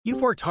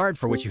You've worked hard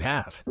for what you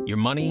have. Your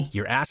money,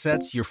 your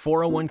assets, your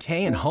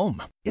 401k, and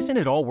home. Isn't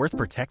it all worth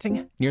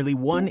protecting? Nearly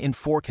 1 in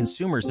 4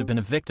 consumers have been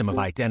a victim of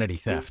identity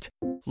theft.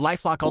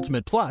 LifeLock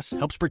Ultimate Plus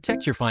helps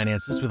protect your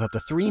finances with up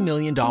to $3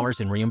 million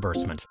in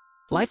reimbursement.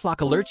 LifeLock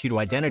alerts you to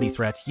identity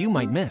threats you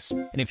might miss.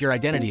 And if your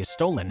identity is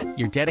stolen,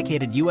 your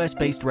dedicated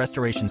U.S.-based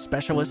restoration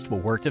specialist will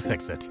work to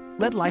fix it.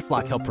 Let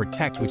LifeLock help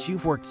protect what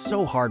you've worked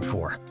so hard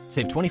for.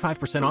 Save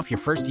 25% off your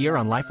first year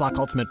on LifeLock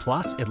Ultimate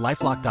Plus at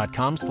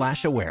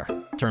LifeLock.com/aware.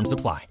 Terms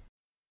apply.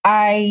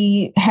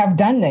 I have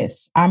done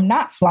this. I'm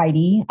not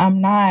flighty. I'm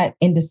not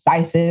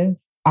indecisive.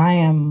 I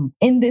am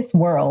in this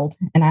world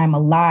and I'm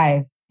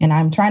alive and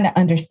I'm trying to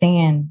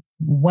understand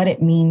what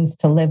it means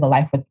to live a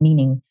life with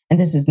meaning. And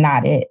this is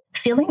not it.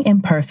 Feeling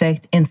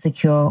imperfect,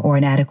 insecure, or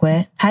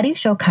inadequate? How do you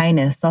show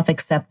kindness,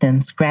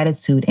 self-acceptance,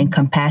 gratitude, and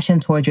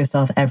compassion towards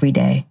yourself every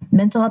day?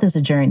 Mental health is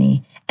a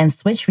journey, and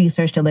Switch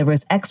Research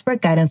delivers expert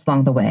guidance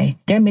along the way.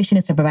 Their mission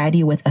is to provide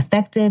you with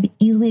effective,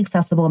 easily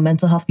accessible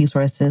mental health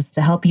resources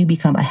to help you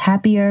become a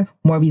happier,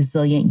 more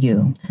resilient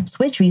you.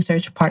 Switch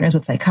Research partners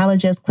with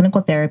psychologists,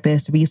 clinical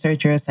therapists,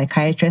 researchers,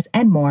 psychiatrists,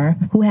 and more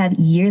who have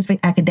years of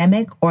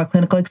academic or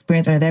clinical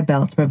experience under their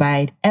belt to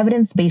provide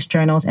evidence-based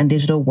journals and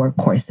digital work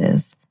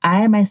courses.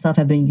 I myself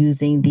have been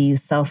using the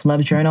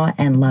self-love journal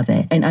and love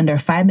it. In under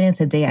 5 minutes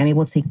a day, I'm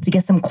able to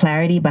get some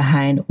clarity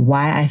behind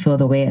why I feel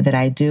the way that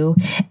I do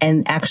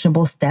and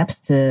actionable steps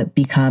to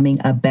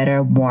becoming a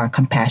better, more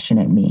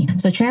compassionate me.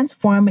 So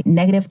transform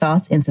negative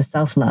thoughts into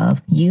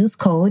self-love. Use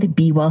code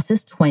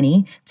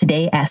BeWellSis20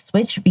 today at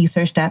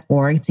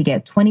switchresearch.org to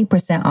get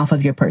 20% off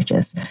of your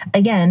purchase.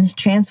 Again,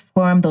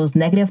 transform those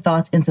negative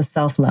thoughts into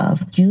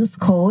self-love. Use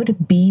code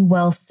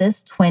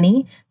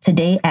BeWellSis20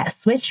 today at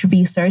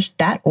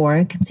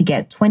switchresearch.org to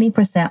get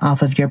 20%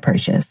 off of your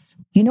purchase.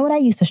 You know what I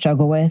used to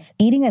struggle with?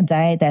 Eating a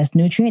diet that's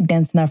nutrient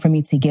dense enough for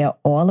me to get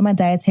all of my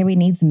dietary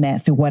needs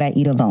met through what I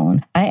eat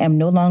alone. I am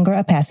no longer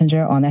a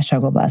passenger on that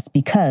struggle bus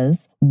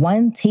because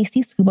one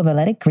tasty scoop of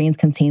athletic greens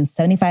contains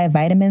 75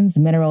 vitamins,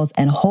 minerals,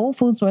 and whole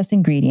food source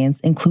ingredients,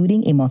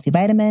 including a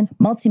multivitamin,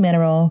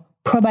 multimineral,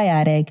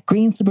 probiotic,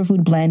 green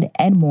superfood blend,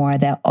 and more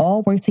that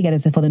all work together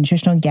to fill the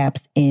nutritional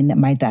gaps in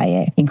my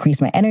diet,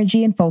 increase my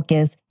energy and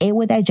focus, aid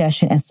with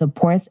digestion, and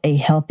supports a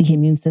healthy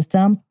immune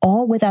system,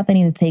 all without the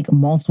need to take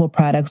multiple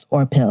products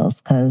or pills,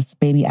 because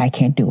baby, I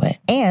can't do it.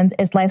 And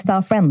it's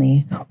lifestyle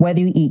friendly. Whether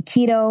you eat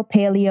keto,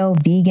 paleo,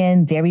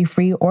 vegan,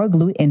 dairy-free, or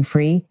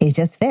gluten-free, it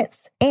just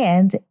fits.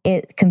 And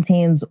it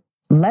contains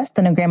less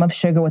than a gram of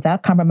sugar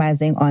without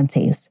compromising on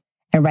taste.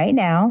 And right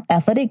now,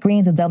 Athletic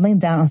Greens is doubling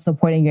down on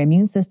supporting your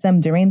immune system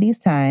during these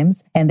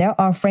times, and they're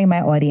offering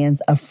my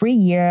audience a free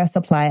year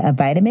supply of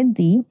vitamin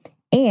D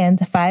and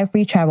 5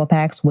 free travel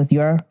packs with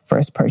your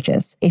first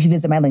purchase if you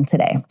visit my link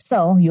today.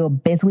 So you'll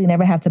basically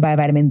never have to buy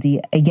vitamin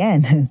D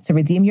again. To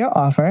redeem your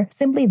offer,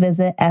 simply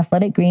visit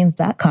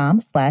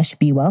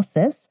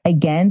athleticgreens.com/BeWellSis.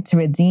 Again, to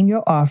redeem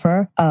your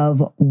offer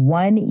of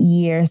 1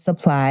 year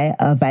supply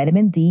of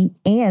vitamin D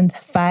and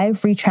 5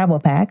 free travel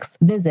packs,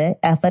 visit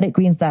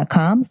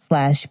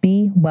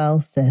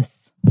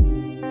athleticgreens.com/BeWellSis.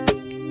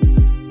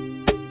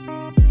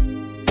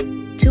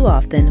 Too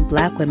often,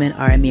 Black women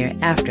are a mere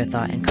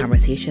afterthought in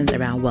conversations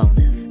around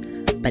wellness,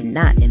 but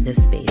not in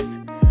this space.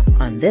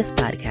 On this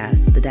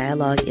podcast, the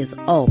dialogue is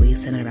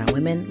always centered around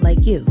women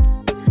like you.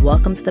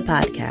 Welcome to the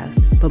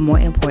podcast, but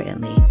more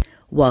importantly,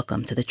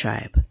 welcome to the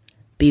tribe.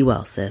 Be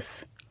well,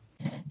 sis.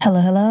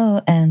 Hello,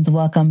 and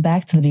welcome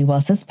back to the Be Well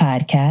Sis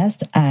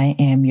podcast. I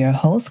am your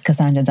host,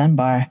 Cassandra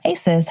Dunbar. Hey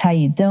sis, how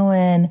you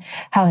doing?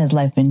 How has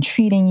life been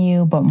treating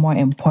you? But more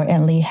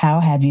importantly, how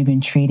have you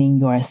been treating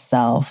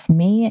yourself?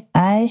 Me,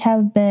 I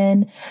have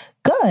been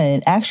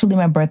good. Actually,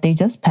 my birthday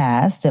just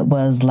passed. It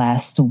was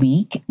last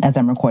week as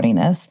I'm recording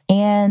this.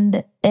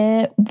 And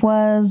it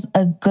was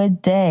a good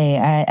day.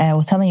 I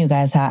was telling you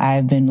guys how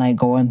I've been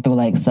going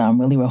through some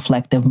really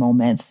reflective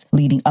moments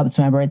leading up to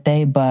my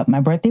birthday, but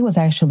my birthday was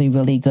actually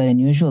really good. And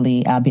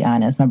usually, I'll be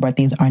honest, my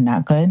birthdays are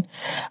not good,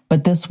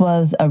 but this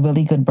was a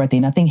really good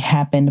birthday. Nothing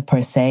happened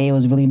per se. It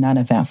was really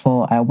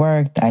non-eventful. I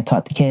worked, I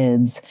taught the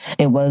kids.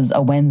 It was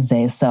a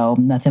Wednesday, so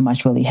nothing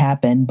much really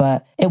happened,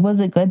 but it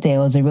was a good day. It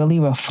was a really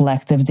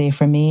reflective day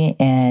for me.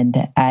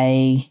 And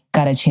I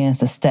got a chance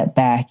to step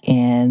back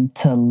and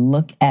to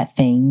look at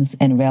things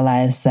and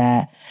realize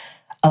that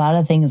a lot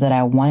of things that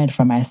I wanted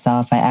for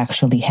myself, I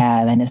actually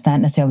have. And it's not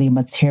necessarily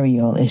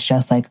material. It's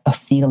just a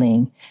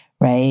feeling,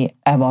 right?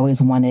 I've always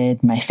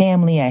wanted my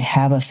family. I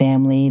have a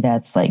family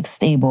that's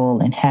stable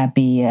and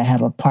happy. I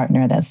have a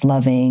partner that's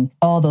loving,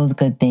 all those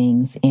good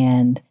things.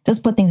 And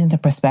just put things into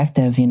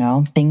perspective,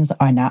 things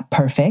are not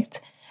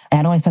perfect.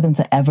 I don't expect them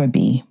to ever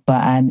be,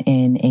 but I'm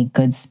in a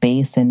good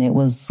space, and it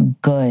was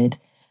good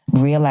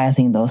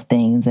realizing those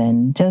things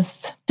and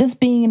just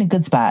being in a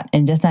good spot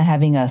and just not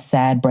having a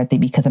sad birthday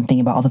because I'm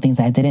thinking about all the things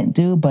I didn't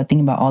do, but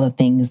thinking about all the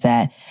things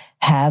that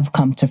have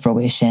come to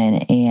fruition,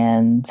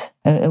 and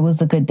it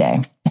was a good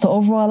day. So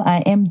overall, I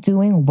am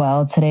doing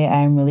well today.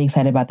 I am really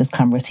excited about this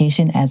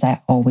conversation, as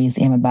I always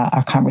am about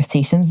our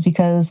conversations,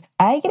 because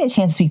I get a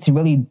chance to speak to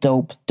really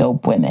dope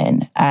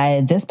women.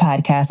 This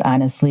podcast,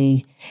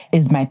 honestly,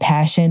 is my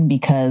passion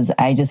because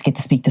I just get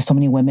to speak to so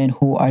many women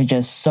who are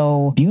just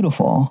so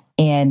beautiful.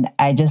 And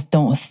I just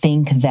don't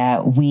think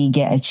that we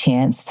get a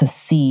chance to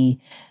see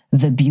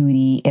the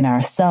beauty in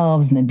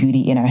ourselves and the beauty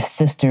in our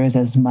sisters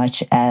as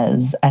much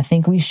as I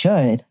think we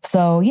should.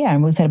 So yeah, I'm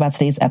really excited about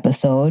today's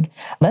episode.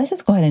 Let's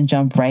just go ahead and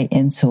jump right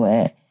into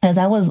it. As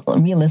I was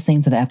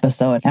re-listening to the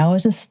episode, I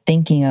was just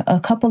thinking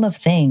a couple of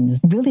things,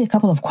 really a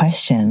couple of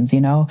questions,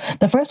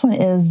 The first one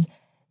is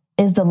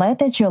the life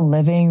that you're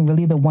living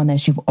really the one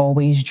that you've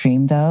always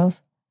dreamed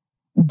of?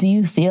 Do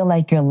you feel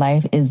like your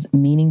life is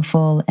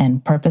meaningful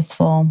and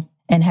purposeful?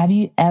 And have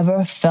you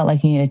ever felt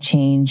like you need a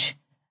change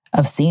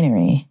of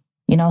scenery?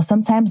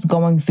 Sometimes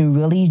going through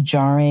really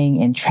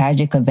jarring and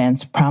tragic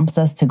events prompts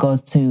us to go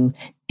to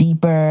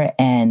deeper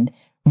and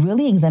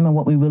really examine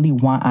what we really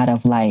want out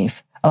of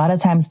life. A lot of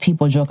times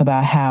people joke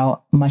about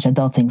how much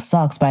adulting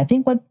sucks, but I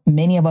think what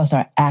many of us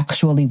are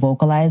actually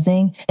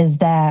vocalizing is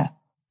that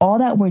all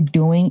that we're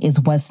doing is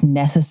what's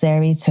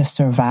necessary to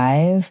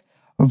survive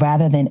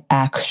rather than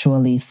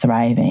actually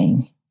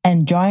thriving.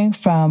 And drawing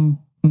from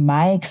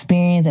my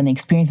experience and the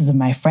experiences of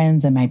my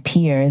friends and my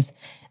peers,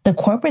 the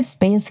corporate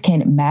space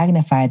can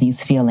magnify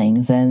these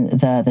feelings and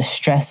the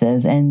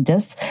stresses and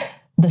just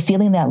the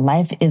feeling that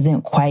life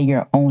isn't quite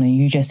your own and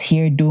you're just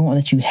here doing what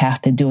that you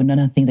have to do and none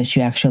of the things that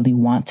you actually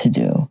want to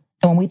do.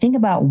 And when we think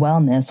about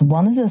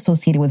wellness is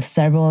associated with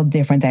several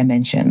different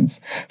dimensions.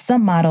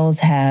 Some models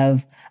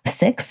have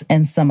 6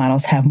 and some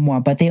models have more,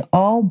 but they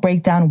all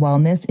break down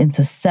wellness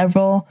into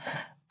several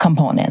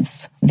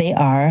components. They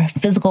are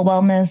physical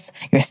wellness,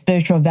 your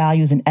spiritual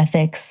values and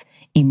ethics,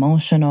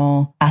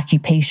 emotional,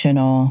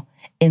 occupational,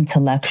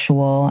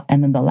 intellectual,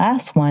 and then the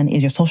last one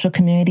is your social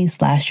community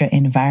 / your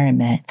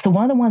environment. So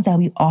one of the ones that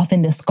we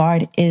often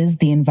discard is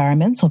the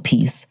environmental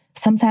piece.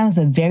 Sometimes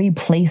the very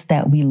place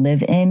that we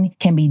live in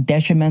can be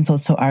detrimental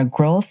to our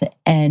growth,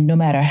 and no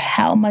matter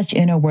how much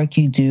inner work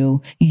you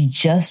do, you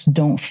just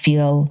don't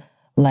feel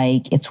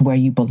like it's where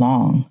you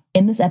belong.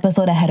 In this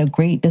episode, I had a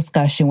great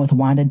discussion with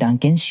Wanda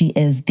Duncan. She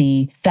is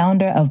the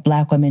founder of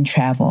Black Women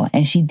Travel,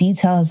 and she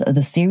details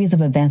the series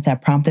of events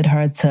that prompted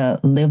her to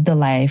live the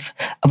life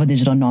of a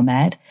digital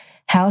nomad,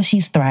 how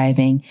she's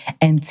thriving,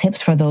 and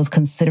tips for those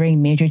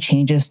considering major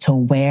changes to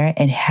where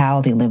and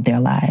how they live their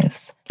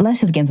lives. Let's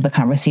just get into the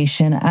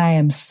conversation. I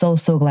am so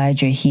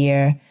glad you're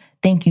here.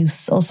 Thank you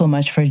so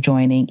much for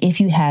joining. If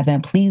you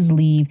haven't, please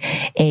leave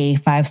a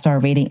 5-star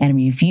rating and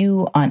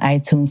review on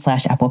iTunes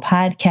 / Apple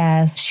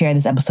Podcasts. Share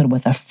this episode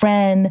with a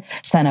friend.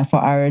 Sign up for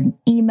our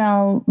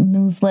email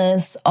news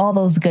list. All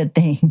those good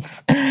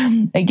things.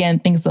 Again,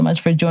 thanks so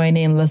much for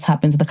joining. Let's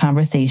hop into the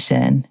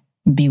conversation.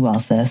 Be well,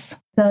 sis.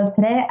 So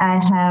today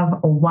I have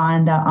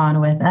Wanda on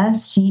with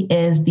us. She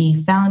is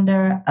the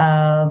founder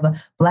of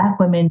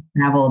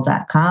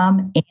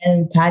BlackWomenTravel.com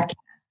and podcast.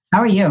 How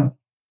are you?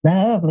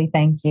 Lovely.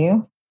 Thank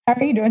you. How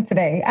are you doing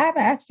today? I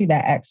haven't asked you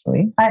that,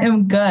 actually. I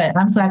am good.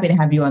 I'm so happy to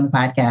have you on the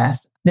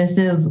podcast. This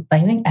is, I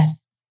think, a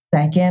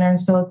second or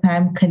so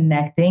time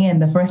connecting.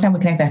 And the first time we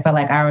connected, I felt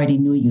like I already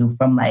knew you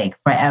from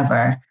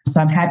forever. So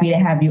I'm happy to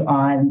have you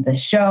on the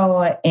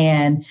show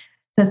and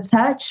to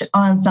touch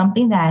on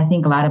something that I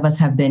think a lot of us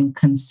have been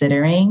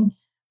considering,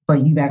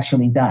 but you've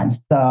actually done.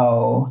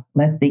 So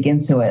let's dig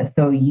into it.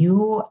 So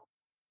you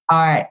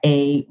are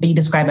you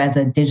describe as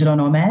a digital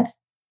nomad?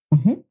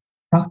 Mm-hmm.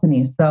 Talk to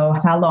me. So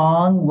how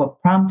long,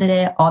 what prompted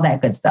it, all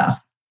that good stuff?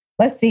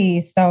 Let's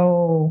see.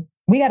 So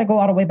we got to go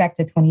all the way back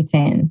to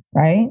 2010,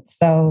 right?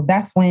 So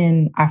that's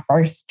when I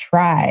first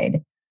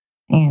tried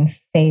and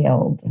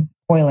failed,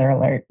 spoiler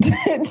alert,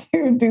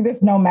 to do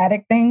this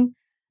nomadic thing.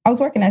 I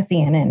was working at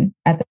CNN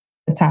at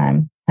the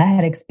time. I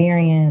had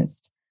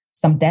experienced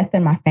some death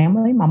in my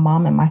family. My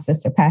mom and my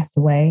sister passed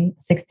away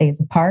 6 days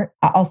apart.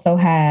 I also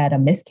had a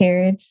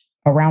miscarriage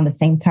around the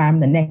same time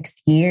the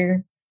next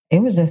year.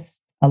 It was just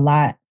a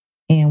lot.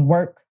 And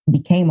work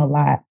became a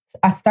lot.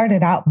 I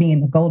started out being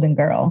the golden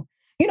girl.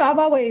 I've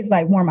always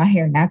worn my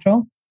hair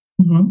natural.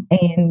 Mm-hmm.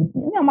 And,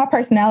 my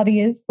personality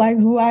is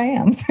who I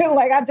am. So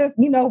I just,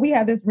 we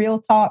have this real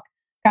talk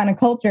kind of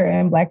culture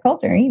and Black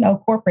culture.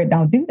 Corporate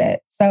don't do that.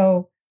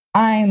 So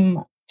I'm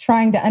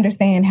trying to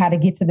understand how to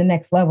get to the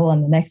next level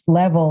and the next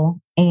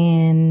level.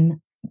 And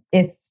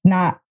it's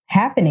not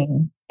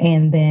happening.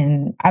 And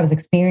then I was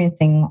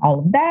experiencing all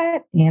of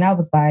that. And I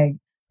was like,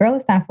 girl,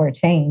 it's time for a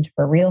change,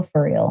 for real,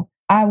 for real.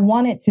 I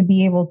wanted to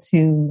be able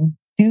to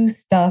do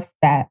stuff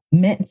that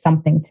meant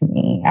something to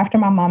me. After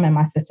my mom and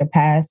my sister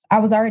passed, I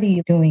was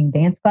already doing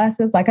dance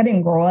classes. I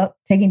didn't grow up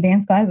taking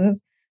dance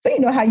classes. So you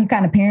know how you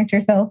kind of parent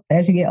yourself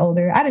as you get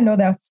older. I didn't know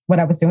that's what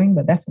I was doing,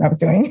 but that's what I was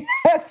doing.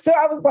 So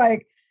I was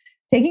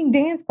taking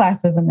dance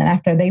classes. And then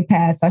after they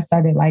passed, I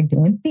started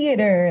doing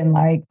theater and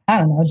I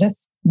don't know,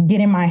 just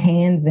getting my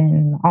hands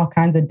in all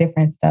kinds of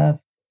different stuff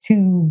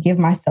to give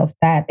myself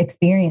that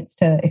experience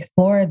to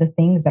explore the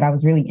things that I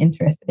was really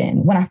interested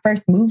in. When I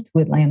first moved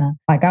to Atlanta,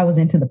 like I was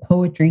into the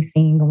poetry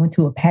scene. I went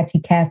to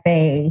Apache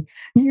Cafe,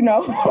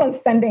 on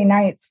Sunday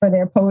nights for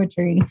their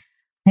poetry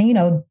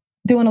and,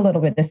 doing a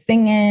little bit of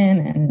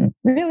singing and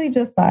really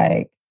just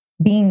like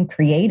being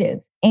creative.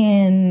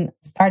 And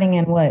starting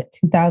in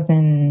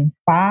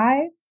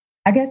 2005,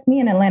 I guess me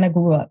and Atlanta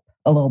grew up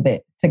a little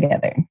bit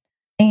together.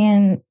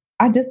 And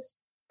I just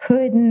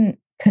couldn't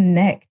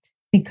connect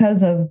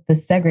because of the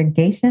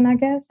segregation, I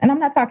guess. And I'm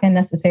not talking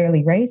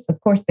necessarily race.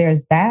 Of course,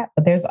 there's that.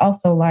 But there's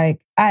also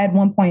like, I at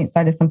one point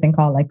started something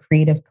called like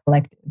Creative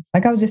Collective.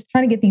 Like I was just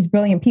trying to get these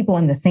brilliant people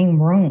in the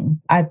same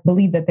room. I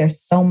believe that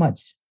there's so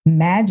much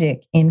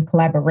magic in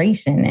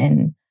collaboration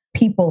and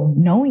people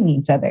knowing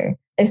each other,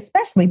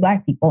 especially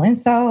Black people. And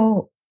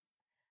so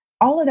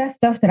all of that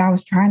stuff that I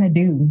was trying to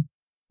do,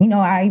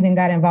 I even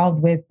got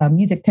involved with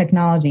music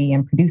technology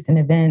and producing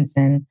events.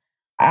 And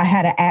I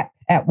had an app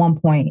at one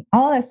point.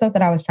 All that stuff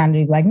that I was trying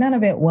to do, like none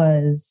of it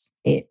was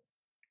it,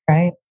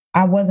 right?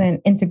 I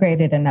wasn't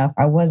integrated enough.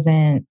 I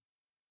wasn't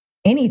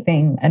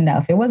anything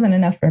enough. It wasn't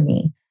enough for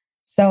me.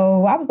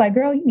 So I was like,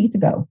 girl, you need to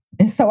go.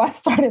 And so I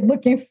started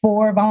looking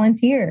for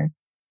volunteer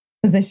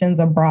positions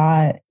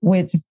abroad,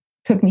 which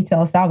took me to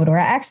El Salvador.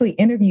 I actually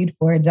interviewed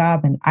for a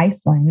job in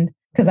Iceland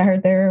because I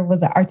heard there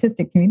was an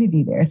artistic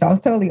community there. So I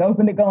was totally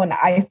open to going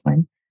to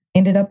Iceland.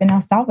 Ended up in El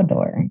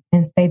Salvador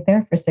and stayed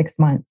there for 6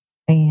 months.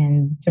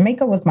 And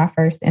Jamaica was my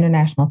first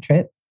international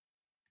trip.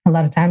 A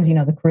lot of times,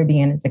 the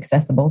Caribbean is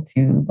accessible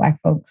to Black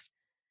folks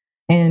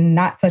and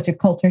not such a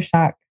culture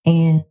shock.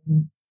 And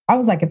I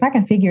was like, if I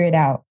can figure it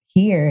out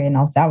here in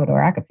El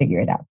Salvador, I could figure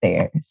it out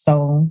there.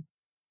 So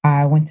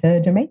I went to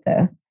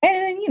Jamaica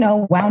and,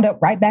 wound up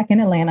right back in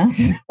Atlanta.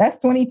 That's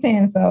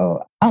 2010.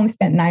 So I only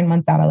spent 9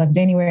 months out. I left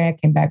January. I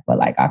came back,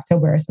 like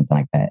October or something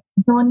like that.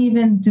 Don't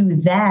even do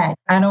that.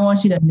 I don't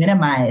want you to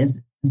minimize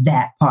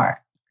that part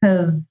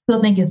because I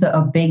still think it's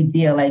a big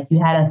deal. Like you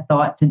had a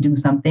thought to do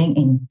something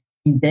and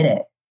you did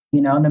it,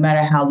 no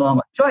matter how long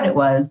or short it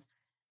was,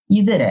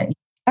 you did it.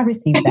 I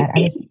received that.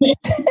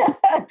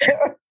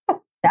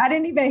 I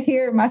didn't even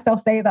hear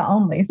myself say the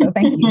only. So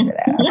thank you for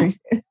that. I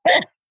appreciate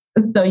it.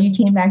 So you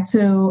came back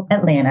to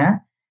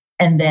Atlanta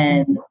and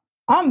then...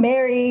 I'm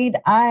married.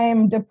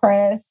 I'm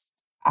depressed.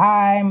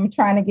 I'm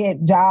trying to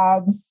get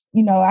jobs.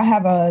 I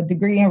have a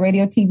degree in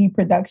radio, TV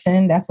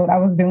production. That's what I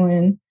was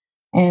doing.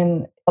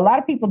 And a lot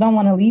of people don't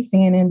want to leave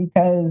CNN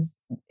because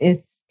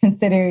it's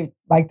considered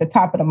like the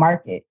top of the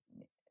market.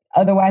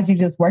 Otherwise, you're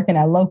just working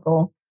at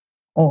local,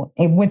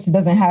 which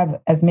doesn't have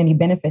as many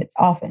benefits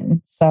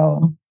often.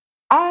 So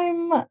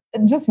I'm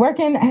just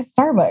working at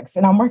Starbucks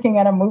and I'm working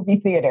at a movie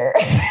theater.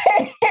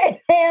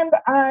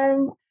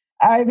 And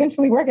I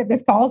eventually work at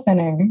this call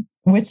center,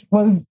 which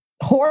was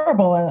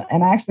horrible.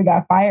 And I actually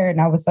got fired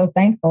and I was so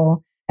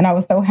thankful. And I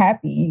was so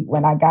happy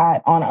when I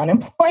got on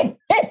unemployment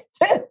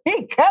because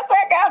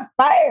I got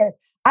fired.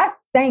 I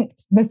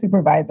thanked the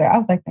supervisor. I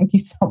was like, thank you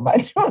so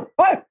much for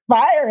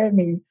firing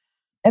me.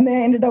 And then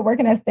I ended up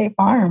working at State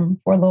Farm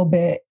for a little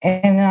bit.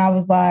 And then I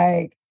was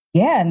like,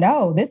 yeah,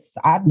 no,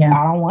 I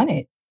don't want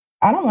it.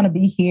 I don't want to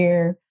be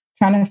here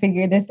trying to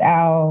figure this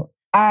out.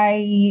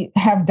 I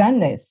have done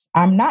this.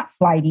 I'm not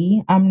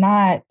flighty. I'm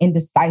not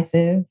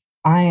indecisive.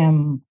 I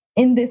am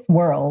in this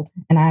world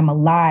and I'm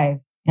alive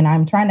and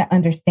I'm trying to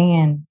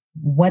understand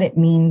what it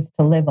means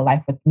to live a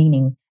life with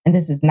meaning. And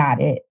this is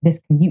not it. This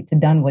commute to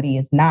Dunwoody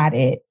is not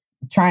it.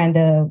 Trying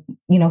to,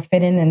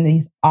 fit in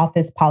these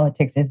office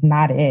politics is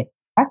not it.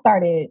 I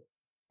started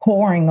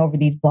poring over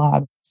these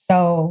blogs.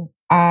 So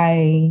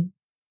I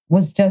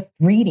was just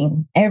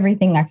reading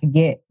everything I could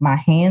get my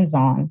hands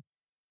on,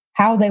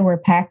 how they were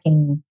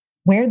packing,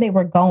 where they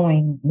were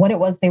going, what it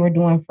was they were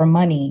doing for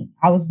money.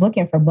 I was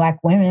looking for Black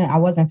women. I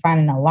wasn't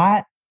finding a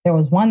lot. There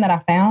was one that I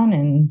found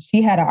and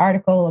she had an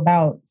article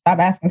about stop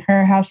asking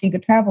her how she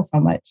could travel so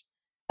much.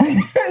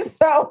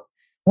 So,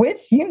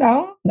 which,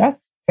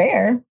 that's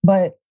fair.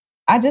 But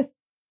I just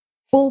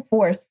full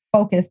force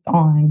focused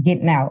on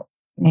getting out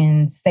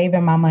and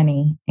saving my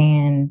money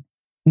and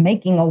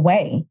making a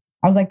way.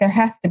 I was like, there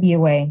has to be a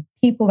way.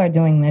 People are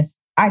doing this.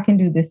 I can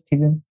do this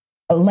too.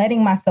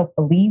 Letting myself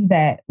believe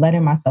that,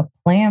 letting myself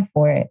plan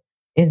for it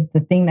is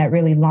the thing that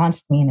really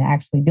launched me into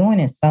actually doing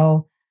it.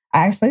 So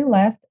I actually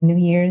left New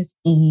Year's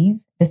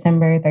Eve,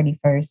 December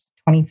 31st,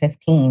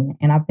 2015,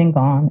 and I've been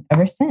gone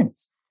ever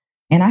since.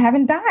 And I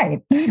haven't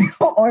died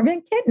or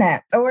been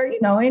kidnapped or,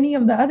 any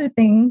of the other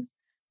things.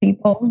 I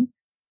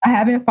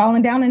haven't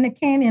fallen down in the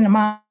canyon and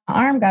my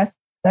arm got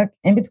stuck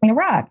in between a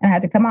rock and I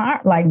had to cut my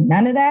arm. Like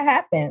none of that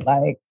happened.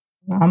 Like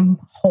I'm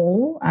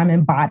whole, I'm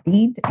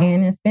embodied,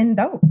 and it's been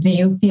dope. Do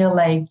you feel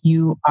like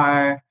you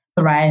are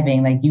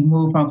thriving? Like you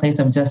move from a place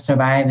of just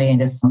surviving and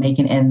just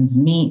making ends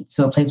meet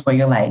to a place where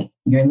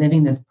you're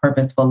living this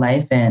purposeful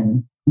life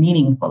and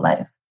meaningful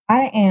life?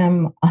 I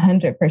am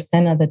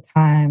 100% of the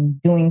time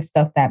doing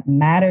stuff that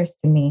matters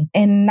to me.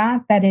 And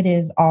not that it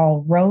is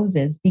all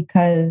roses,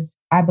 because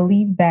I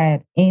believe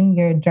that in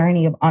your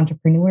journey of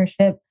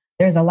entrepreneurship,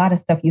 there's a lot of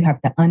stuff you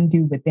have to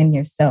undo within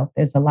yourself.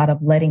 There's a lot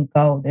of letting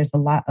go. There's a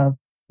lot of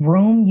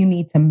room you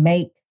need to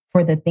make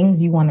for the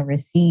things you want to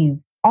receive.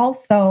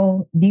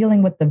 Also,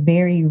 dealing with the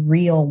very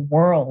real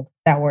world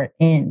that we're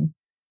in.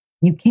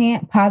 You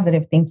can't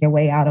positive think your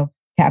way out of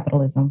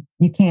capitalism.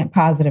 You can't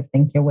positive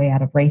think your way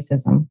out of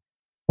racism.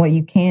 What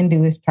you can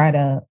do is try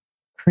to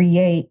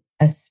create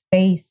a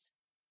space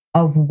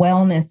of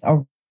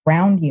wellness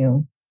around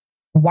you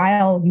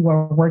while you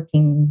are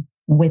working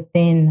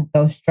within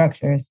those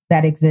structures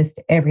that exist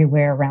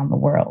everywhere around the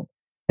world.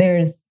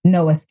 There's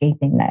no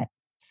escaping that.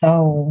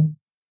 So,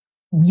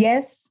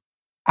 yes,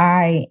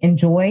 I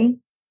enjoy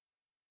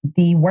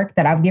the work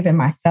that I've given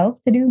myself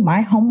to do,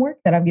 my homework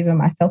that I've given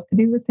myself to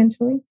do,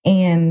 essentially.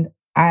 And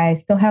I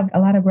still have a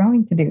lot of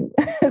growing to do.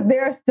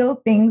 There are still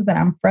things that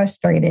I'm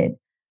frustrated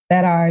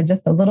that are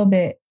just a little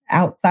bit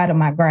outside of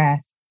my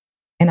grasp.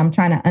 And I'm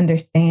trying to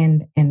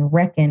understand and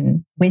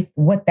reckon with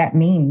what that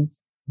means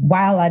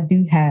while I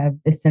do have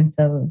this sense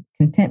of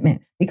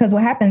contentment. Because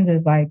what happens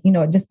is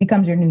it just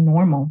becomes your new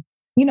normal.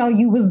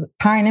 You was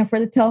pining for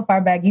the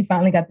Telfar bag. You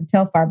finally got the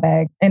Telfar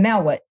bag. And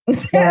now what?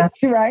 Yeah.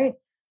 Right?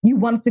 You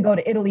wanted to go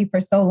to Italy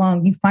for so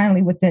long. You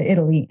finally went to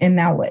Italy. And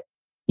now what?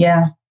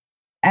 Yeah.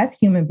 As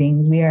human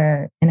beings, we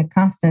are in a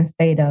constant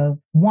state of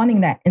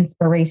wanting that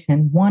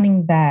inspiration,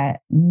 wanting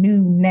that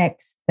new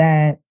next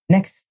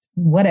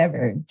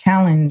whatever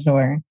challenge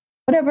or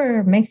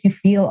whatever makes you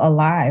feel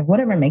alive,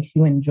 whatever makes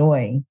you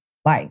enjoy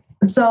life.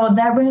 So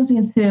that brings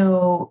me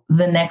to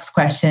the next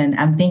question.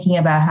 I'm thinking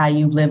about how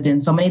you've lived in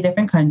so many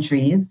different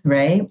countries,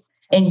 right?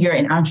 And you're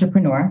an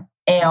entrepreneur.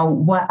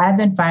 And what I've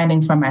been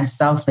finding for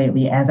myself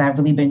lately, as I've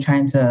really been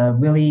trying to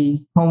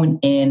really hone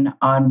in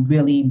on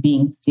really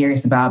being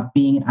serious about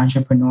being an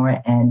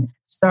entrepreneur and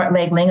start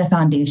laying a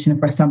foundation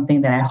for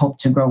something that I hope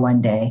to grow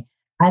one day,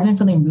 I've been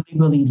feeling really,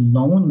 really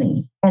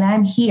lonely. And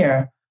I'm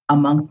here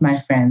amongst my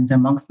friends,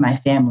 amongst my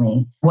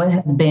family. What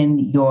has been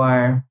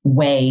your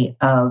way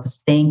of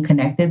staying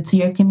connected to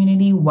your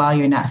community while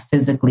you're not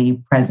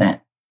physically present?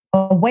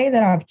 A way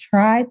that I've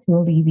tried to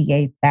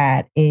alleviate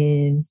that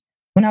is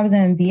when I was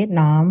in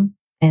Vietnam,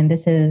 and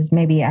this is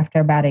maybe after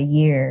about a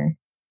year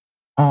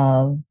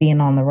of being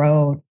on the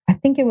road. I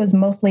think it was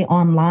mostly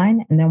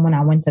online. And then when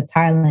I went to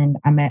Thailand,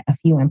 I met a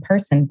few in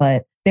person,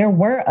 but there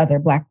were other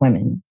Black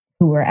women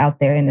who were out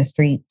there in the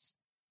streets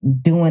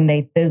doing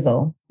they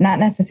thizzle, not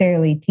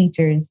necessarily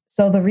teachers.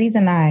 So the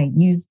reason I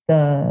use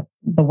the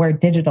word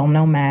digital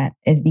nomad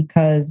is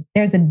because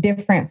there's a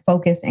different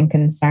focus and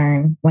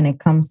concern when it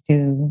comes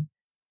to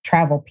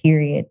travel,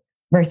 period,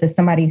 versus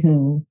somebody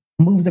who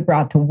moves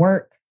abroad to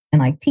work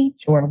and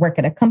teach or work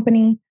at a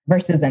company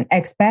versus an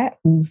expat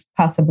who's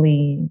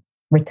possibly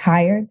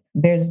retired.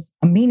 There's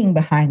a meaning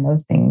behind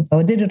those things. So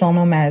a digital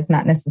nomad is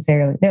not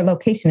necessarily, they're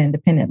location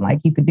independent.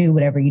 You could do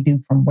whatever you do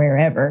from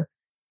wherever.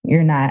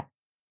 You're not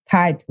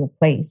tied to a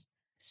place.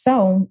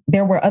 So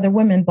there were other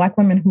women, Black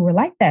women who were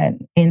like that.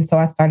 And so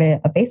I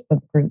started a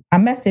Facebook group. I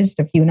messaged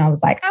a few and I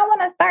was like, I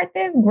want to start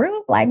this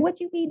group. Would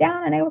you be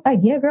down? And they was like,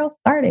 yeah, girl,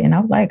 start it. And I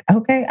was like,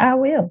 okay, I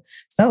will.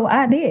 So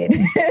I did.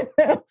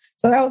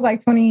 So that was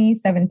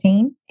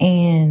 2017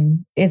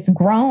 and it's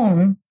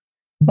grown.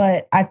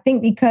 But I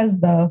think because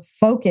the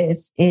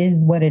focus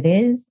is what it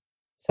is.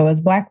 So as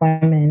Black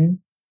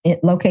women,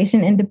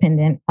 location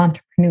independent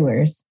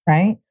entrepreneurs,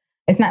 right?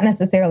 It's not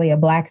necessarily a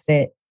Black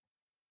sit,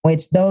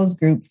 which those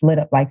groups lit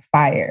up like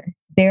fire.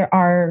 There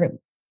are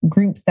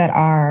groups that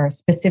are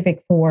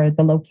specific for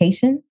the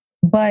location,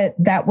 but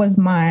that was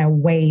my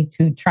way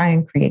to try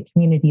and create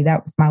community.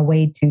 That was my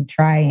way to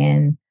try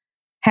and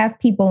have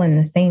people in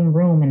the same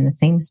room, in the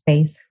same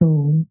space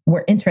who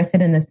were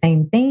interested in the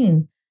same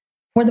thing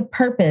for the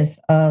purpose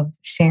of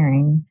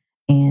sharing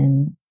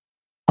and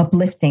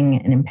uplifting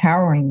and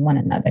empowering one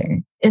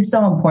another. It's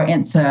so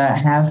important to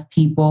have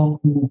people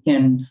who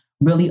can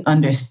really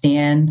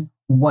understand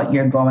what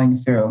you're going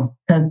through.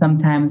 Because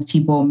sometimes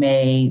people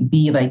may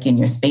be in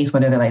your space,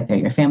 whether they're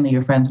your family,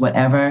 your friends,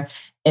 whatever.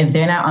 If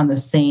they're not on the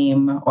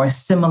same or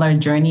similar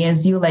journey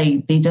as you,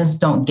 they just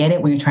don't get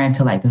it when you're trying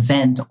to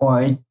vent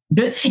or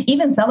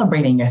even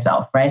celebrating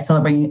yourself, right?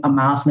 Celebrating a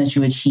milestone that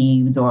you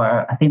achieved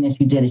or a thing that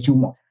you did that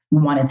you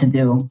wanted to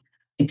do.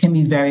 It can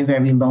be very,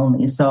 very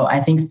lonely. So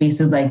I think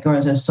spaces like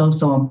yours are so,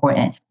 so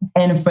important.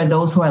 And for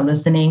those who are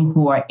listening,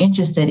 who are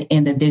interested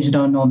in the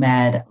digital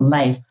nomad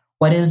life,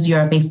 what is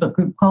your Facebook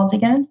group called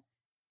again?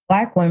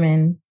 Black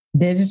Women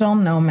Digital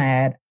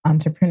Nomad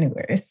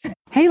Entrepreneurs.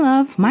 Hey,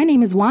 love. My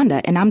name is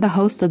Wanda, and I'm the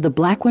host of the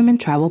Black Women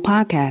Travel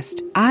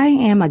Podcast. I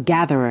am a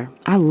gatherer.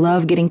 I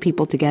love getting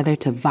people together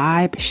to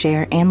vibe,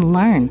 share, and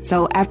learn.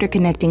 So after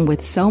connecting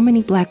with so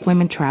many Black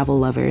women travel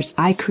lovers,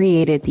 I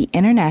created the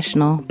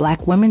International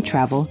Black Women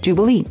Travel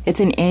Jubilee. It's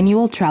an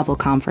annual travel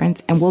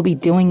conference, and we'll be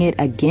doing it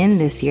again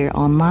this year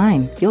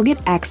online. You'll get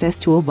access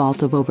to a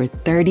vault of over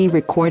 30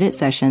 recorded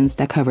sessions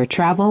that cover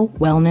travel,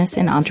 wellness,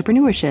 and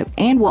entrepreneurship.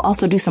 And we'll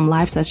also do some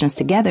live sessions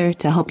together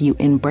to help you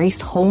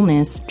embrace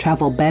wholeness,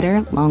 travel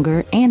better,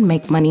 longer, and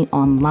make money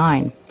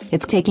online.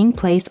 It's taking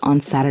place on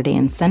Saturday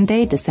and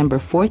Sunday, December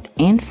 4th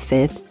and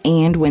 5th.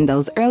 And when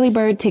those early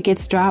bird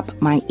tickets drop,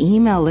 my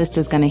email list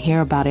is going to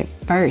hear about it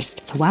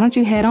first. So why don't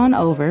you head on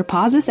over,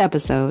 pause this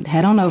episode,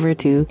 head on over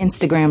to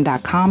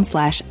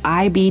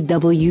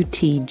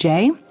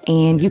Instagram.com/IBWTJ.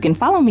 And you can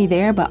follow me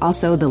there, but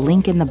also the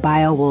link in the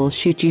bio will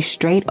shoot you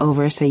straight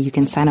over so you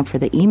can sign up for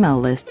the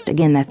email list.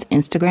 Again, that's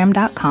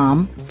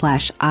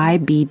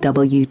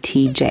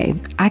Instagram.com/IBWTJ.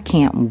 I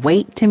can't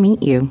wait to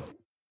meet you.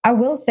 I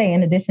will say,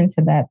 in addition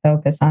to that, though,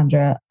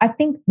 Cassandra, I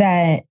think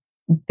that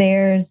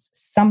there's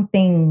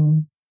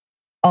something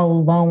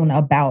alone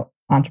about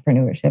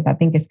entrepreneurship. I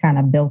think it's kind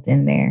of built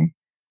in there.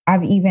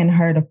 I've even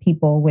heard of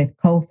people with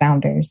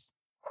co-founders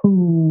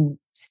who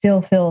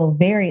still feel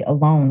very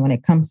alone when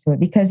it comes to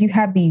it, because you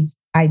have these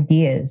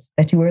ideas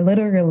that you are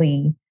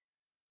literally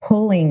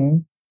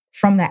pulling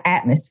from the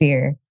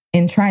atmosphere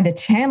and trying to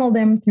channel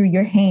them through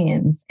your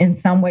hands in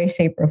some way,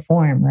 shape, or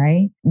form,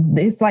 right?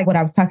 It's like what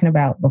I was talking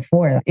about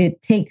before.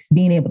 It takes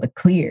being able to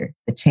clear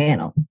the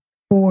channel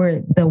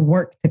for the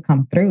work to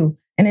come through.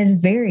 And it is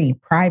very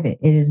private.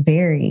 It is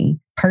very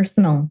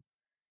personal.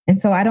 And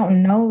so I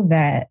don't know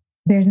that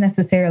there's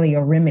necessarily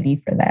a remedy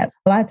for that.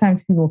 A lot of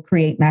times people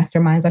create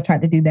masterminds. I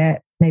tried to do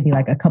that maybe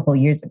like a couple of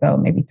years ago,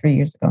 maybe 3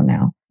 years ago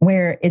now,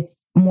 where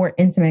it's more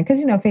intimate because,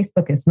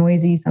 Facebook is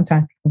noisy.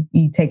 Sometimes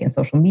you take in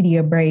social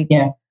media breaks.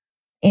 Yeah.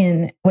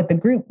 And with the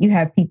group, you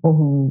have people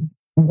who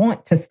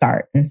want to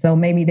start. And so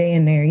maybe they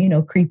in there,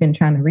 creeping,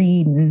 trying to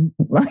read and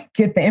like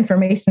get the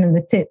information and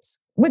the tips,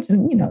 which is,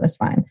 that's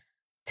fine.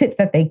 Tips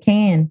that they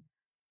can.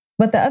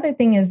 But the other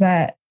thing is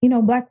that,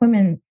 Black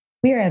women,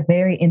 we are at a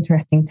very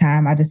interesting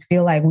time. I just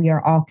feel like we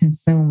are all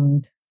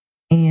consumed.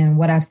 And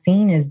what I've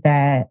seen is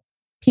that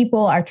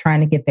people are trying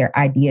to get their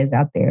ideas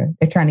out there.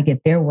 They're trying to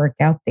get their work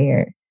out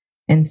there.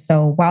 And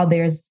so while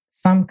there's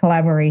some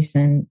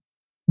collaboration,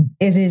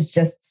 it is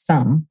just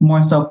some.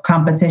 More so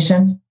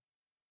competition?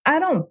 I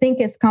don't think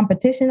it's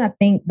competition. I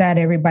think that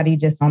everybody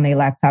just on their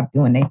laptop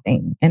doing their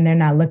thing and they're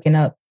not looking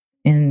up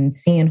and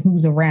seeing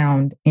who's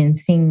around and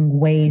seeing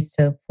ways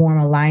to form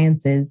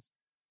alliances.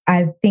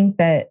 I think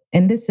that,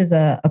 and this is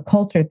a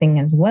culture thing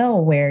as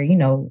well, where,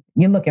 you're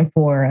looking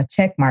for a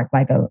check mark,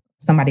 like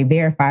somebody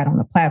verified on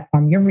the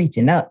platform. You're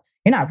reaching up.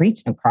 You're not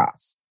reaching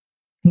across.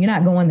 You're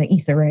not going the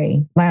Issa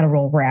Rae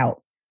lateral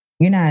route.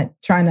 You're not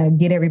trying to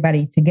get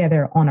everybody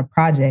together on a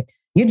project.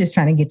 You're just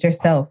trying to get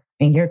yourself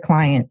and your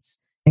clients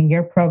and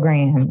your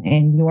program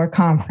and your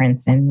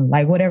conference and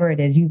like whatever it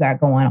is you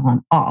got going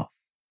on off.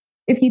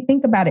 If you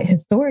think about it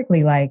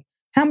historically, like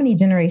how many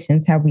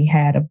generations have we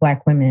had of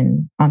Black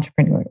women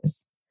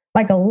entrepreneurs?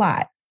 Like a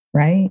lot,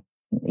 right?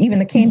 Even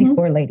the candy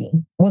store lady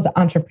was an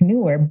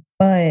entrepreneur,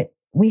 but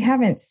we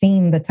haven't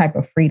seen the type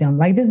of freedom.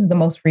 Like this is the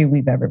most free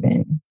we've ever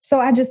been.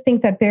 So I just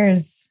think that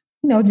there's,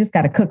 just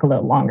got to cook a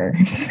little longer.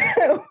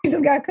 We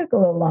just got to cook a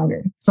little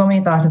longer. So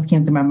many thoughts just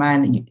came to my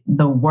mind.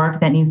 The work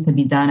that needs to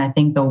be done, I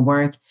think the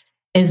work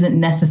isn't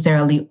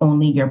necessarily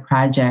only your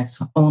project,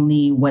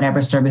 only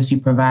whatever service you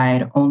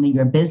provide, only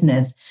your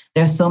business.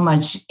 There's so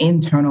much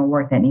internal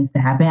work that needs to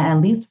happen, at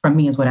least for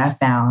me is what I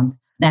found.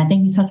 And I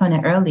think you touched on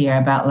it earlier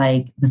about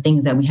like the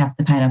things that we have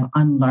to kind of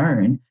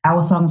unlearn. I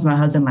was talking to my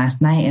husband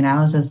last night and I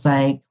was just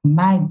like,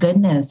 my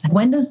goodness,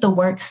 when does the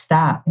work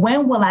stop?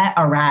 When will I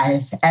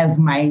arrive as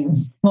my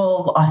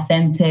full,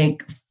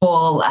 authentic,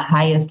 full,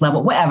 highest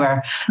level,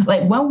 whatever?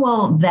 Like, when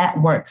will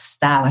that work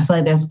stop? I feel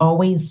like there's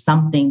always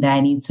something that I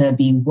need to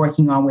be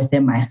working on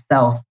within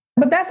myself.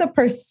 But that's a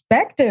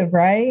perspective,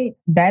 right?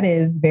 That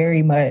is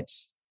very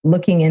much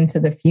looking into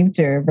the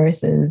future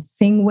versus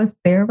seeing what's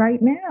there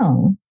right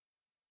now.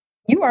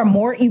 You are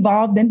more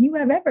evolved than you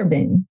have ever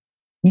been.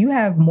 You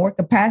have more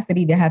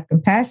capacity to have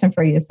compassion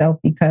for yourself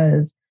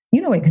because you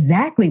know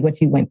exactly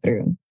what you went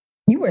through.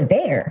 You were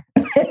there,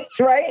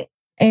 right?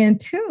 And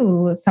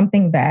two,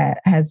 something that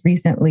has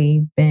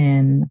recently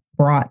been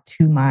brought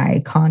to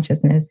my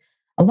consciousness.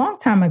 A long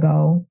time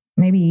ago,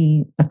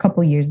 maybe a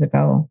couple years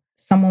ago,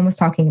 someone was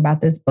talking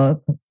about this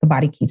book, The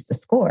Body Keeps the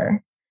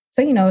Score.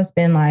 So, it's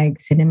been like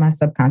sitting in my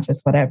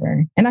subconscious,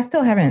 whatever. And I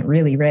still haven't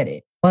really read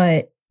it,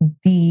 but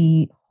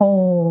the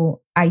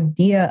whole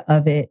idea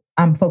of it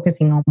I'm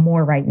focusing on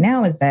more right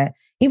now is that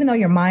even though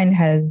your mind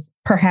has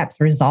perhaps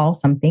resolved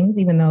some things,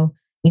 even though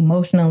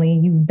emotionally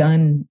you've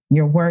done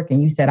your work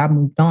and you said, I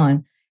moved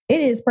on,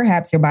 it is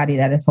perhaps your body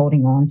that is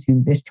holding on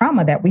to this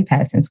trauma that we've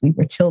had since we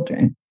were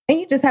children. And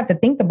you just have to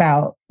think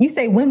about, you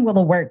say, when will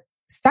the work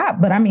stop?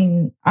 But I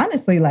mean,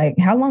 honestly, like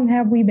how long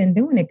have we been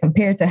doing it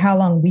compared to how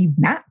long we've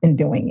not been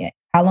doing it?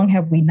 How long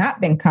have we not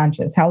been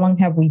conscious? How long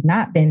have we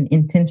not been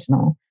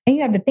intentional? And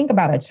you have to think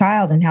about a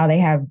child and how they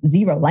have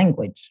zero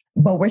language,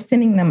 but we're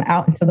sending them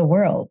out into the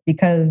world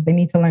because they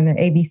need to learn their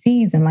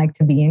ABCs and like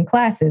to be in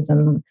classes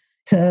and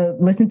to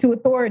listen to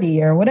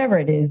authority or whatever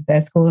it is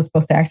that school is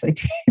supposed to actually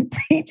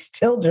teach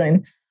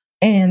children.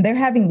 And they're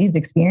having these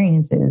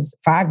experiences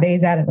 5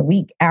 days out of the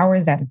week,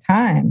 hours at a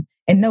time,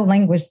 and no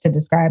language to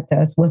describe to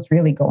us what's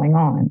really going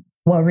on.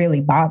 what really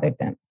bothered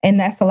them. And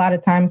that's a lot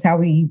of times how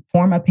we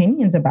form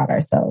opinions about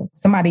ourselves.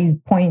 Somebody's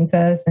pointing to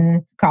us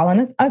and calling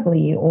us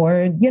ugly,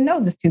 or your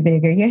nose is too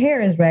big, or your hair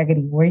is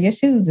raggedy, or your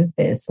shoes is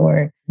this,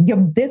 or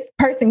this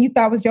person you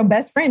thought was your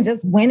best friend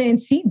just went and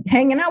she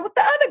hanging out with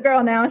the other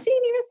girl now. And she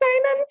didn't even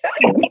say nothing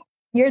to you.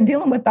 You're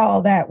dealing with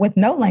all that with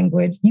no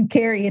language. You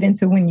carry it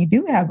into when you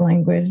do have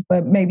language,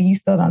 but maybe you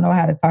still don't know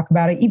how to talk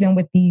about it, even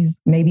with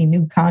these maybe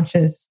new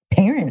conscious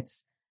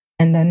parents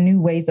and the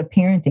new ways of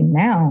parenting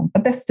now,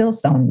 but that's still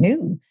so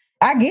new.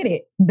 I get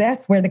it.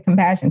 That's where the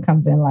compassion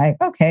comes in. Like,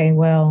 okay,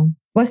 well,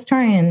 let's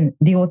try and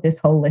deal with this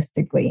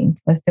holistically.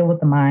 Let's deal with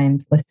the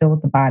mind. Let's deal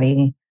with the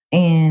body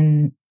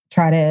and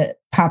try to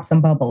pop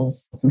some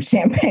bubbles, some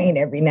champagne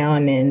every now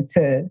and then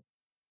to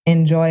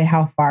enjoy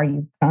how far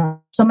you've come.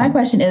 So my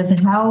question is,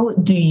 how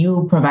do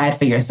you provide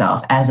for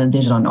yourself as a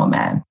digital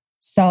nomad?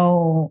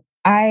 So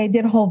I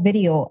did a whole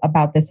video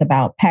about this,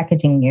 about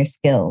packaging your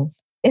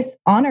skills. It's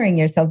honoring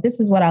yourself. This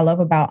is what I love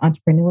about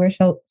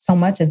entrepreneurship so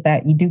much, is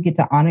that you do get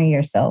to honor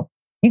yourself.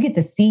 You get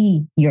to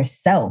see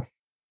yourself,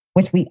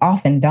 which we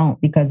often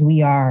don't because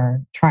we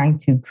are trying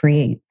to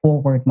create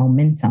forward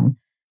momentum.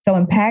 So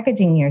in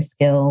packaging your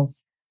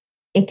skills,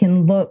 it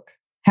can look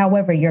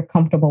however you're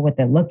comfortable with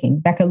it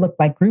looking. That could look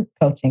like group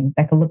coaching.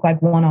 That could look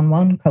like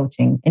one-on-one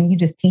coaching. And you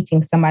just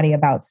teaching somebody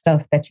about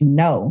stuff that you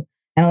know.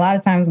 And a lot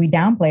of times we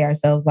downplay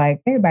ourselves like,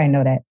 everybody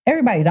know that.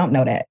 Everybody don't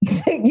know that.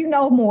 You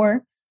know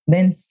more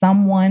than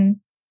someone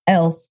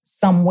else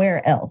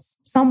somewhere else.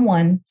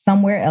 Someone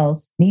somewhere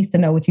else needs to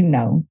know what you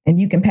know, and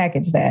you can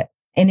package that.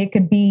 And it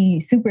could be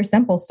super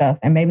simple stuff.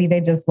 And maybe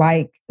they just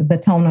like the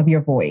tone of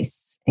your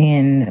voice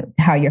and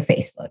how your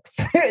face looks.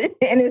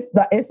 And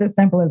it's as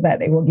simple as that.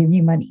 They will give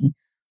you money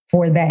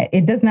for that.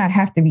 It does not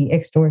have to be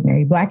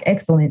extraordinary. Black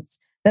excellence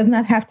does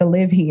not have to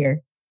live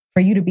here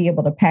for you to be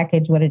able to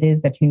package what it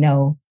is that you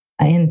know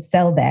and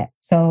sell that.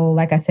 So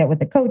like I said, with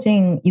the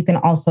coaching, you can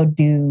also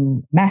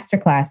do master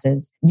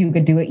classes. You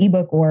could do an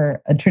ebook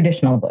or a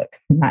traditional book,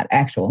 not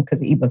actual, because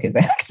the ebook is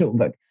an actual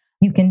book.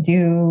 You can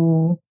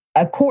do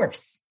a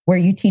course where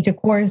you teach a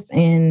course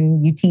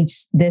and you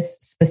teach this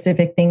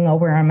specific thing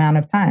over an amount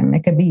of time.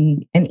 It could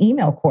be an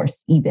email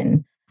course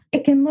even.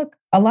 It can look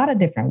a lot of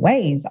different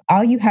ways.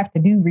 All you have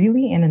to do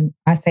really, and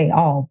I say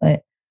all,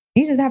 but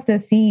you just have to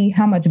see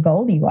how much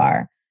gold you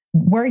are.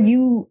 Were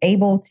you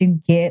able to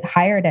get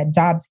hired at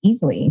jobs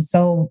easily?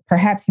 So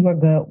perhaps you are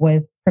good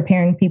with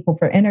preparing people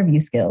for interview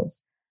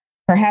skills.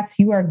 Perhaps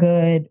you are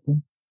good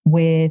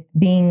with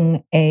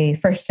being a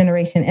first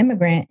generation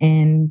immigrant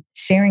and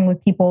sharing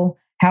with people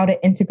how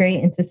to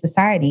integrate into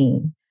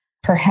society.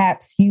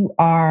 Perhaps you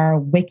are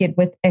wicked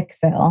with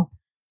Excel,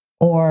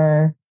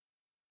 or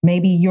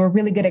maybe you're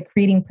really good at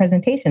creating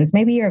presentations.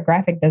 Maybe you're a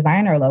graphic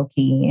designer low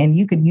key and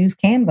you could use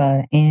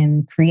Canva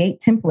and create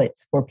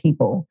templates for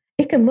people.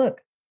 It could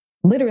look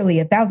literally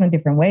 1,000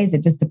 different ways.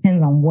 It just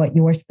depends on what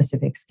your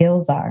specific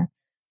skills are.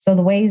 So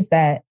the ways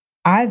that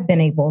I've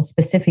been able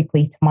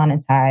specifically to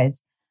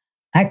monetize,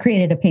 I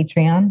created a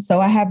Patreon.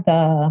 So I have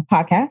the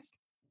podcast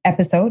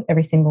episode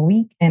every single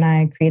week, and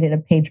I created a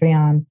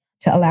Patreon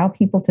to allow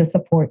people to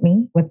support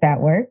me with that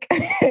work.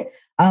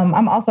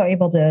 I'm also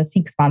able to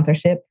seek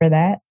sponsorship for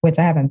that, which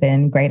I haven't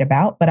been great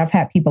about, but I've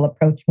had people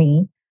approach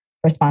me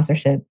for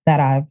sponsorship that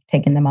I've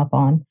taken them up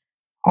on.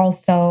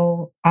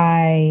 Also,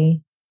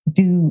 I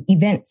do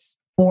events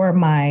for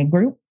my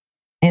group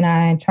and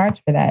I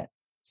charge for that.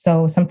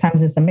 So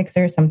sometimes it's a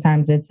mixer,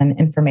 sometimes it's an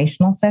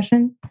informational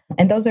session.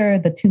 And those are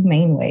the two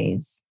main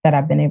ways that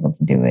I've been able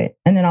to do it.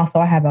 And then also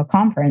I have a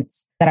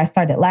conference that I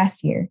started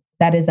last year.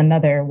 That is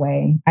another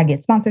way I get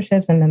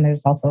sponsorships. And then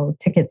there's also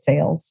ticket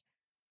sales.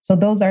 So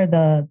those are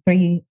the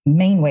three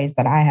main ways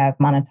that I have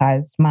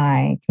monetized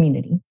my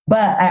community.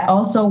 But I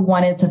also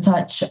wanted to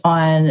touch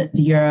on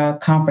your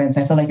conference.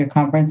 I feel like your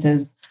conference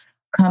is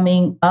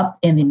coming up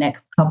in the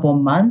next couple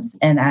months,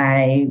 and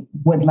I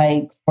would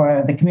like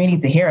for the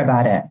community to hear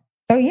about it.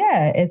 So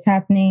yeah, it's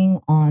happening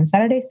on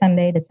Saturday,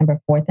 Sunday,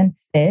 December 4th and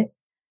 5th.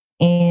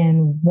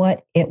 And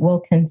what it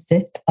will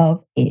consist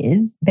of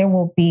is there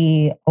will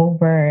be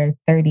over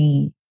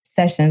 30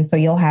 sessions. So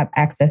you'll have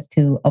access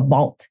to a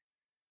vault.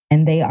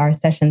 And they are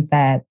sessions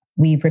that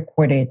we've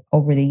recorded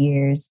over the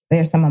years.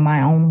 There's some of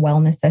my own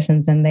wellness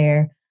sessions in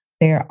there.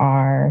 There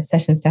are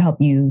sessions to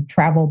help you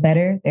travel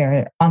better.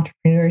 There are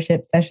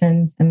entrepreneurship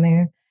sessions in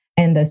there.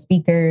 And the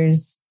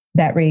speakers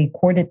that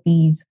recorded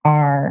these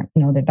are,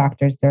 they're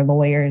doctors, they're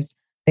lawyers,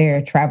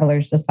 they're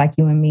travelers just like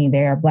you and me.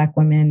 They are Black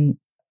women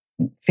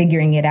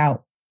figuring it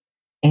out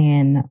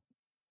and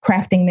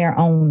crafting their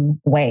own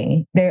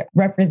way. Their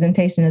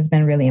representation has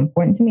been really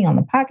important to me on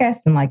the podcast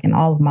and like in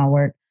all of my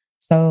work.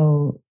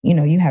 So,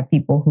 you have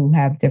people who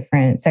have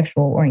different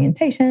sexual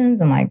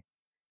orientations and like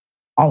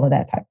all of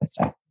that type of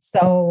stuff.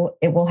 So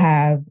it will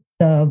have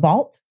the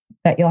vault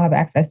that you'll have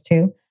access to.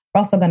 We're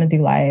also going to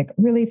do like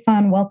really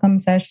fun welcome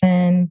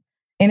session.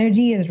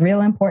 Energy is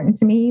real important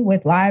to me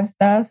with live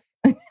stuff.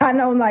 I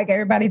know like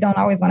everybody don't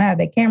always want to have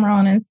their camera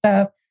on and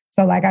stuff.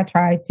 So like I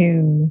try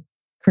to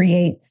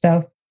create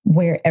stuff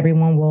where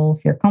everyone will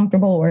feel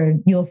comfortable or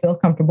you'll feel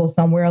comfortable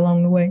somewhere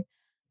along the way.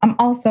 I'm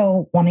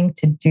also wanting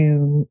to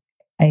do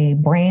a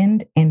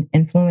brand and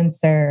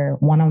influencer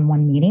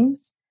one-on-one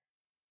meetings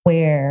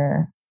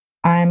where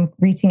I'm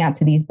reaching out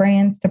to these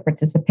brands to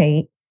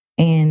participate,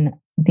 and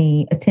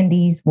the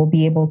attendees will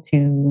be able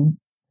to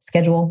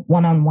schedule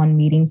one-on-one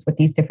meetings with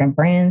these different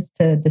brands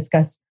to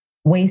discuss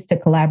ways to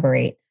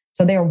collaborate.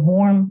 So they're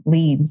warm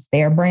leads.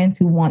 They are brands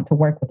who want to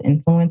work with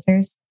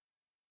influencers.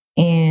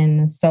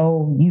 And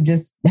so you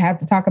just have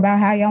to talk about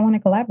how y'all want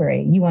to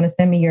collaborate. You want to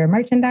send me your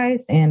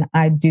merchandise and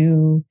I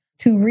do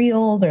 2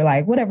 reels or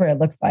like whatever it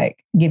looks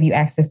like, give you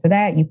access to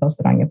that. You post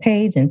it on your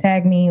page and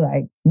tag me,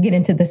 like get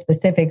into the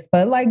specifics,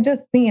 but like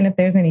just seeing if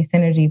there's any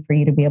synergy for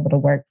you to be able to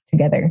work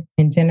together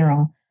in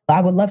general.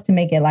 I would love to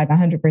make it like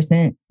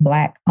 100%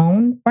 Black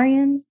owned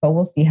brands, but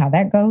we'll see how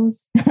that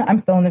goes. I'm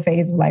still in the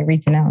phase of like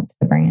reaching out to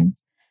the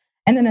brands.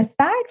 And then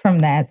aside from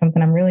that,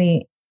 something I'm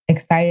really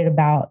excited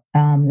about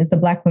is the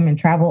Black Women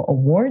Travel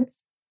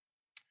Awards.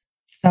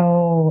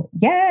 So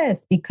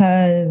yes,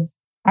 because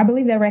I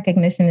believe that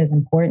recognition is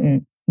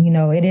important. You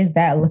know, it is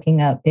that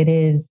looking up. It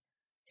is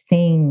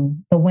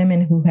seeing the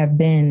women who have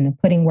been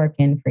putting work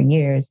in for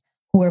years,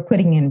 who are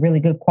putting in really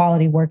good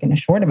quality work in a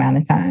short amount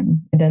of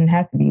time. It doesn't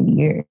have to be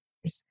years.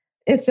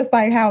 It's just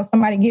like how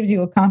somebody gives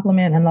you a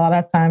compliment and a lot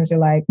of times you're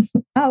like,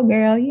 oh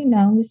girl, you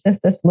know, it's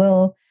just this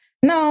little,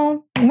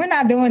 no, we're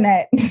not doing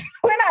that.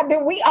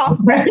 We off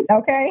that,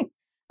 okay?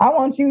 I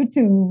want you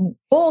to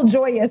full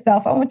joy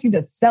yourself. I want you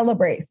to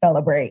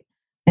celebrate.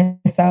 And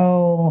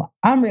so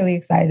I'm really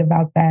excited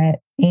about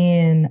that.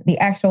 And the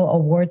actual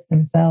awards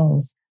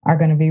themselves are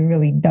going to be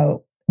really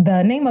dope.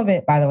 The name of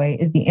it, by the way,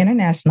 is the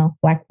International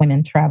Black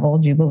Women Travel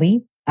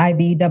Jubilee,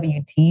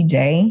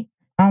 IBWTJ.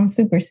 I'm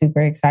super, super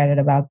excited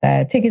about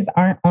that. Tickets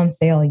aren't on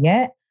sale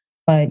yet,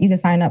 but you can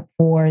sign up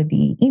for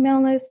the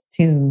email list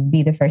to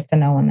be the first to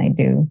know when they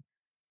do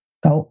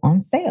go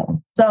on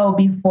sale. So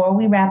before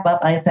we wrap up,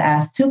 I like to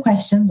ask 2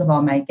 questions of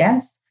all my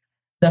guests.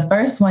 The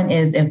first one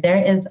is, if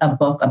there is a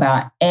book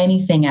about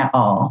anything at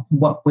all,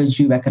 what would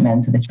you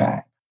recommend to the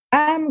tribe?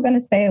 I'm going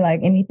to say like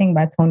anything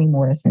by Toni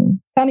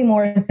Morrison. Toni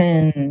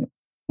Morrison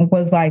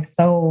was like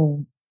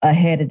so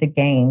ahead of the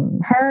game.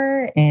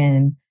 Her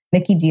and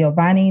Nikki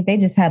Giovanni, they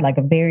just had like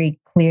a very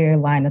clear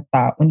line of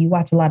thought when you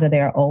watch a lot of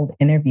their old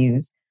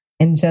interviews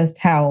and just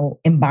how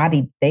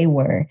embodied they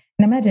were.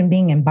 And imagine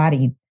being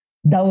embodied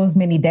those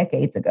many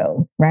decades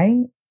ago,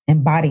 right?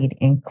 Embodied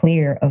and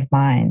clear of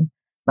mind.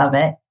 Love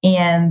it.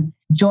 And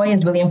joy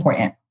is really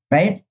important,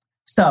 right?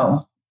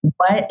 So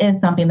what is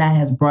something that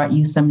has brought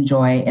you some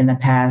joy in the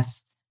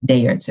past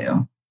day or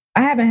 2?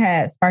 I haven't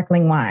had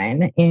sparkling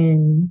wine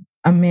in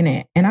a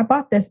minute. And I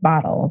bought this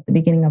bottle at the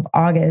beginning of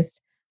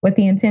August with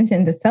the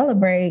intention to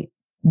celebrate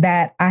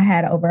that I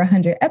had over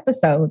 100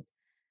 episodes.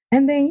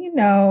 And then, you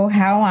know,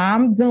 how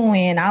I'm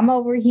doing, I'm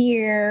over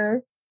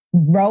here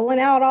rolling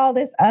out all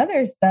this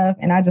other stuff.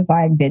 And I just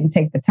like didn't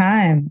take the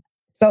time.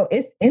 So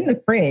it's in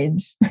the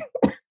fridge.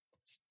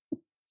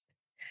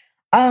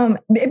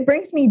 It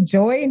brings me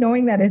joy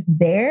knowing that it's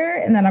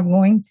there and that I'm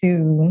going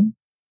to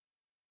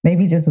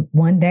maybe just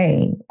one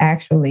day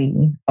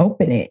actually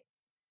open it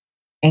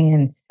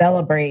and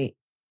celebrate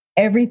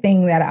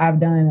everything that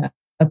I've done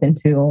up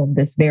until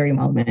this very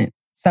moment.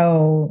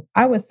 So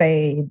I would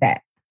say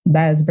that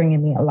is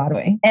bringing me a lot of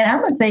joy. And I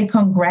would say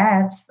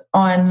congrats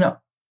on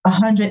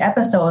 100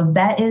 episodes.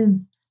 That is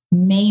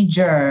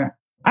major.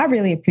 I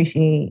really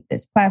appreciate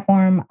this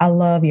platform. I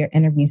love your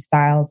interview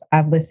styles.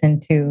 I've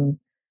listened to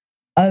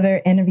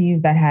other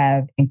interviews that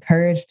have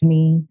encouraged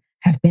me,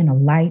 have been a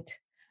light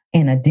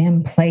in a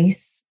dim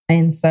place.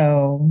 And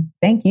so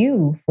thank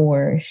you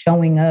for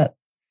showing up,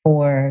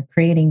 for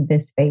creating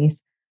this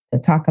space to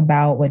talk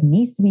about what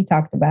needs to be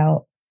talked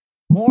about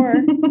more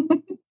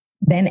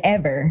than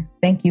ever.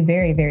 Thank you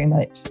very, very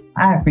much.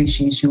 I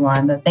appreciate you,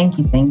 Wanda. Thank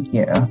you. Thank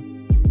you.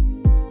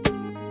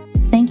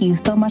 Thank you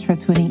so much for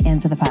tuning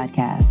into the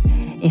podcast.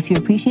 If you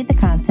appreciate the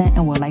content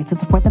and would like to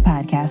support the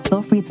podcast,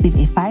 feel free to leave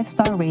a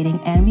 5-star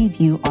rating and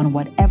review on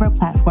whatever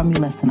platform you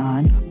listen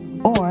on,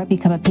 or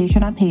become a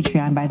patron on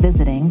Patreon by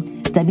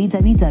visiting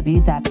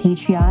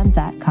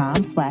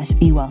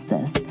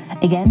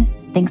www.patreon.com/BeWellSis. Again,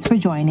 thanks for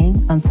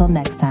joining. Until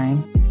next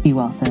time, be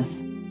well,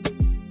 sis.